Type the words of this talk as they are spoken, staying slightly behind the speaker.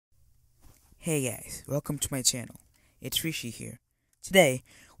Hey guys, welcome to my channel. It's Rishi here. Today,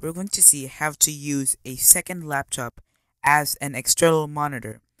 we're going to see how to use a second laptop as an external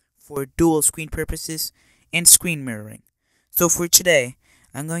monitor for dual screen purposes and screen mirroring. So for today,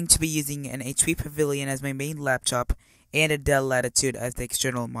 I'm going to be using an HP Pavilion as my main laptop and a Dell Latitude as the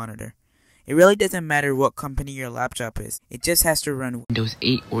external monitor. It really doesn't matter what company your laptop is, it just has to run Windows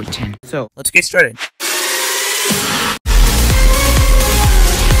 8 or 10. So, let's get started.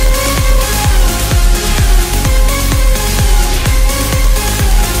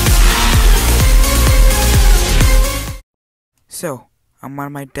 So, I'm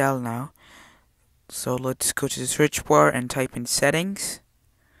on my Dell now. So let's go to the search bar and type in settings.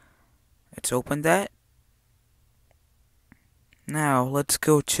 Let's open that. Now let's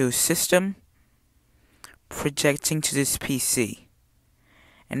go to system, projecting to this PC.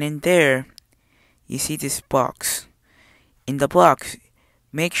 And in there, you see this box. In the box,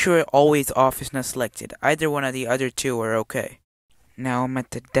 make sure always off is not selected. Either one of the other two are okay. Now I'm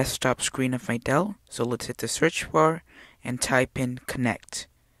at the desktop screen of my Dell. So let's hit the search bar and type in connect.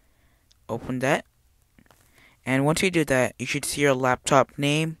 Open that. And once you do that, you should see your laptop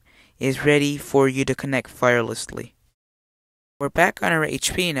name is ready for you to connect wirelessly. We're back on our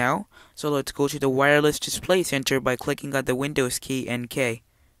HP now, so let's go to the wireless display center by clicking on the Windows key and K.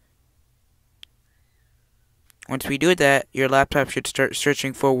 Once we do that, your laptop should start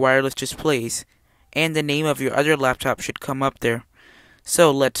searching for wireless displays, and the name of your other laptop should come up there. So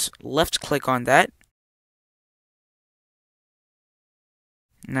let's left click on that.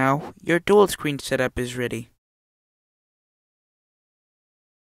 Now, your dual screen setup is ready.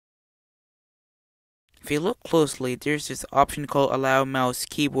 If you look closely, there's this option called Allow Mouse,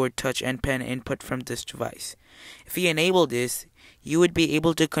 Keyboard, Touch, and Pen input from this device. If you enable this, you would be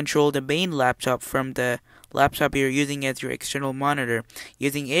able to control the main laptop from the laptop you're using as your external monitor,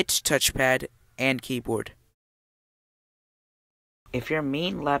 using its touchpad and keyboard. If your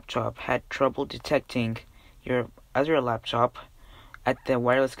main laptop had trouble detecting your other laptop at the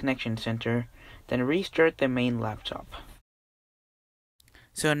wireless connection center, then restart the main laptop.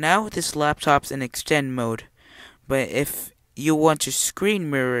 So now this laptop's in extend mode, but if you want to screen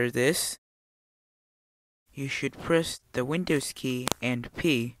mirror this, you should press the Windows key and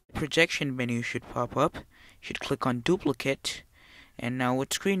P. The projection menu should pop up. You should click on duplicate, and now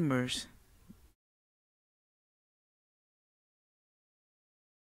it screen mirrors.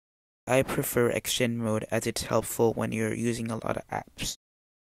 I prefer extend mode as it's helpful when you're using a lot of apps.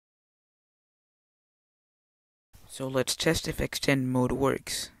 So let's test if extend mode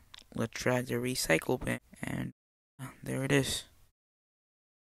works. Let's drag the recycle bin, and there it is.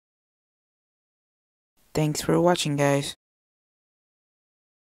 Thanks for watching, guys.